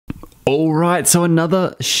Alright, so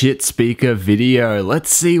another shit speaker video.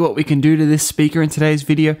 Let's see what we can do to this speaker in today's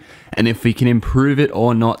video and if we can improve it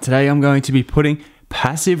or not. Today I'm going to be putting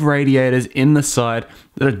passive radiators in the side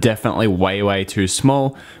that are definitely way too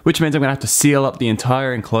small, which means I'm going to have to seal up the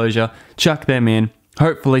entire enclosure, chuck them in,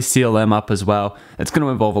 hopefully seal them up as well. It's going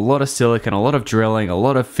to involve a lot of silicone, a lot of drilling, a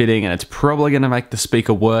lot of fitting, and it's probably going to make the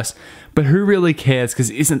speaker worse. But who really cares, because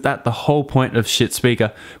isn't that the whole point of shit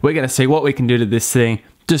speaker? We're going to see what we can do to this thing,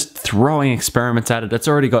 just throwing experiments at it. It's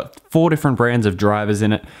already got 4 different brands of drivers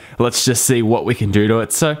in it. Let's just see what we can do to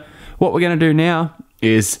it. So what we're going to do now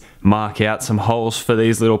is mark out some holes for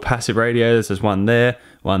these little passive radiators. There's one there,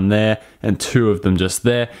 and 2 of them just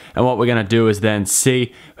there. And what we're going to do is then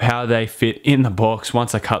see how they fit in the box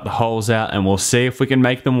once I cut the holes out, and we'll see if we can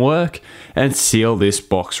make them work and seal this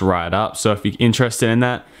box right up. So if you're interested in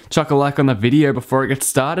that, chuck a like on the video before it gets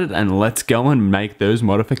started, and let's go and make those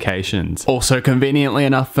modifications. Also, conveniently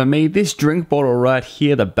enough for me, this drink bottle right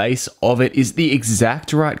here, the base of it is the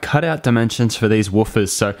exact right cutout dimensions for these woofers.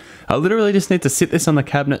 So I literally just need to sit this on the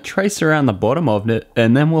cabinet, trace around the bottom of it,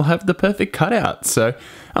 and then we'll have the perfect cutout. So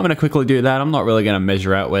I'm going to quickly do that. I'm not really going to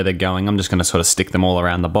measure out where they're going. I'm just going to sort of stick them all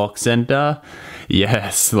around the box, and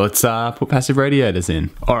yes, let's put passive radiators in.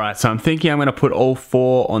 Alright, so I'm thinking I'm going to put all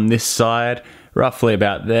 4 on this side, roughly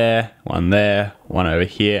about there, one over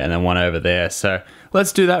here, and then one over there. So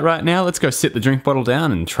let's do that right now. Let's go sit the drink bottle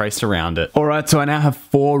down and trace around it. Alright, so I now have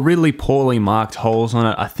 4 really poorly marked holes on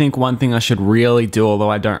it. I think one thing I should really do, although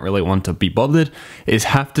I don't really want to be bothered, is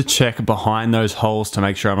have to check behind those holes to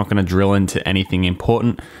make sure I'm not going to drill into anything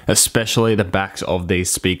important, especially the backs of these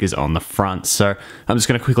speakers on the front. So I'm just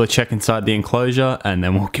going to quickly check inside the enclosure and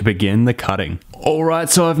then we'll begin the cutting. Alright,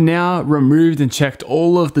 so I've now removed and checked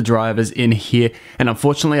all of the drivers in here, and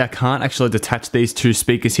unfortunately I can't actually detach these 2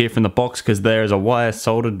 speakers here from the box because there is a wire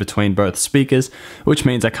soldered between both speakers, which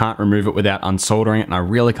means I can't remove it without unsoldering it, and I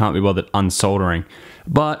really can't be bothered unsoldering.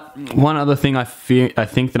 But one other thing I think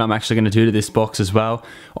that I'm actually going to do to this box as well,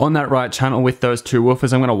 on that right channel with those 2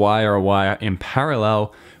 woofers, I'm going to wire a wire in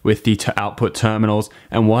parallel with the output terminals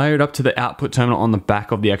and wire it up to the output terminal on the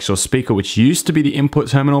back of the actual speaker, which used to be the input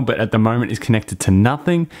terminal, but at the moment is connected to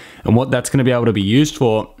nothing. And what that's going to be able to be used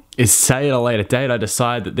for is, say at a later date I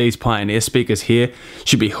decide that these Pioneer speakers here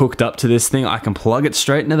should be hooked up to this thing, I can plug it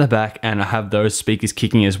straight into the back and I have those speakers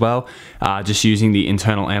kicking as well, just using the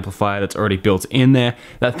internal amplifier that's already built in there.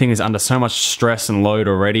 That thing is under so much stress and load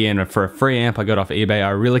already, and for a free amp I got off eBay, I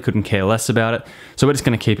really couldn't care less about it. So we're just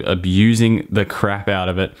going to keep abusing the crap out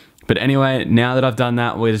of it. But anyway, now that I've done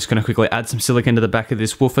that, we're just going to quickly add some silicone to the back of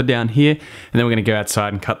this woofer down here, and then we're going to go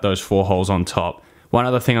outside and cut those 4 holes on top. One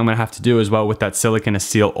other thing I'm going to have to do as well with that silicone is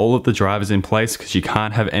seal all of the drivers in place, because you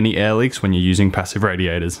can't have any air leaks when you're using passive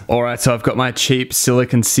radiators. Alright, so I've got my cheap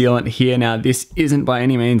silicone sealant here. Now this isn't by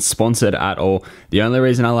any means sponsored at all. The only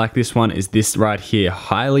reason I like this one is this right here,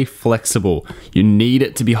 highly flexible. You need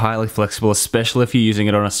it to be highly flexible, especially if you're using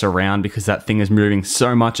it on a surround, because that thing is moving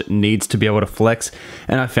so much it needs to be able to flex.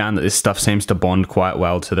 And I found that this stuff seems to bond quite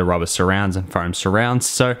well to the rubber surrounds and foam surrounds.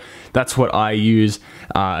 So that's what I use.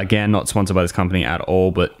 Again, not sponsored by this company at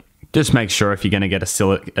all, but just make sure if you're going to get a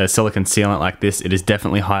silicone sealant like this, it is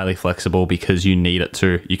definitely highly flexible, because you need it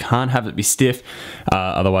to. You can't have it be stiff,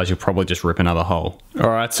 otherwise you'll probably just rip another hole.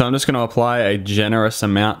 Alright, so I'm just going to apply a generous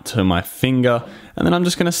amount to my finger, and then I'm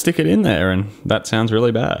just going to stick it in there, and that sounds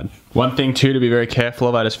really bad. One thing too to be very careful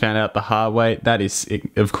of, I just found out the hard way, that is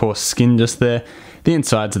of course skin just there. The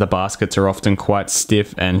insides of the baskets are often quite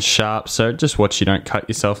stiff and sharp, so just watch you don't cut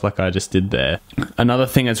yourself like I just did there. Another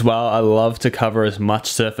thing as well, I love to cover as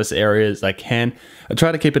much surface area as I can. I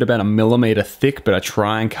try to keep it about 1 millimeter thick, but I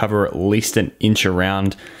try and cover at least 1 inch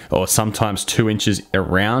around, or sometimes 2 inches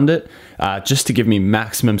around it, just to give me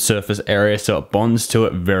maximum surface area so it bonds to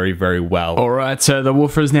it very well. Alright, so the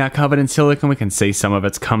woofer is now covered in silicone. We can see some of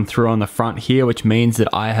it's come through on the front here, which means that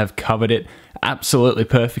I have covered it absolutely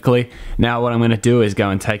perfectly. Now what I'm going to do is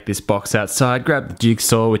go and take this box outside, grab the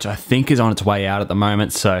jigsaw, which I think is on its way out at the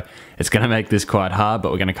moment, so it's going to make this quite hard,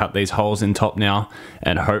 but we're going to cut these holes in top now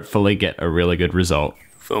and hopefully get a really good result.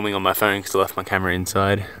 Filming on my phone because I left my camera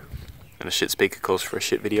inside, and a shit speaker calls for a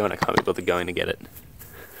shit video and I can't be bothered going to get it.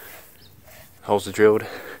 Holes are drilled.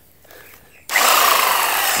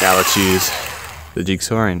 Now let's use the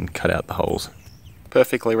jigsaw and cut out the holes.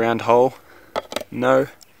 Perfectly round hole. No.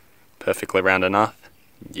 Perfectly round enough.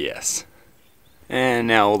 Yes. And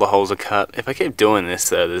now all the holes are cut. If I keep doing this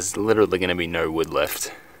though, there's literally going to be no wood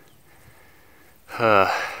left.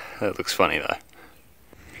 That looks funny though.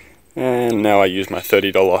 And now I use my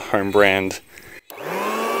 $30 home brand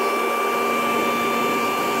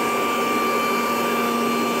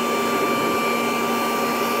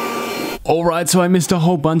Alright, so I missed a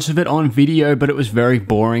whole bunch of it on video, but it was very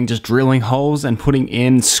boring, just drilling holes and putting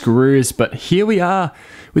in screws. But here we are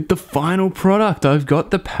with the final product. I've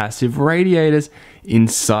got the passive radiators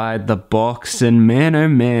inside the box, and man oh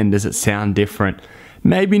man, does it sound different.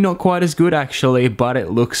 Maybe not quite as good actually, but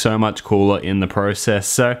it looks so much cooler in the process.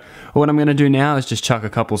 So what I'm going to do now is just chuck a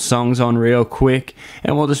couple songs on real quick,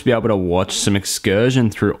 and we'll just be able to watch some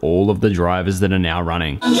excursion through all of the drivers that are now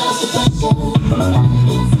running.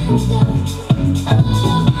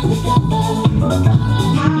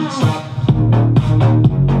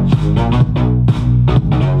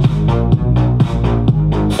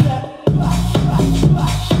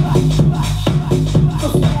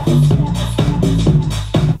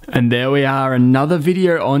 And there we are, another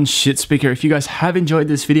video on Shit Speaker. If you guys have enjoyed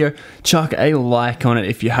this video, chuck a like on it.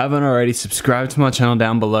 If you haven't already, subscribe to my channel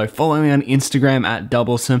down below. Follow me on Instagram at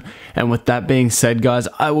Doublesome. And with that being said, guys,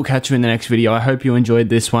 I will catch you in the next video. I hope you enjoyed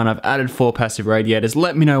this one. I've added 4 passive radiators.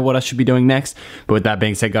 Let me know what I should be doing next. But with that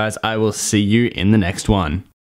being said, guys, I will see you in the next one.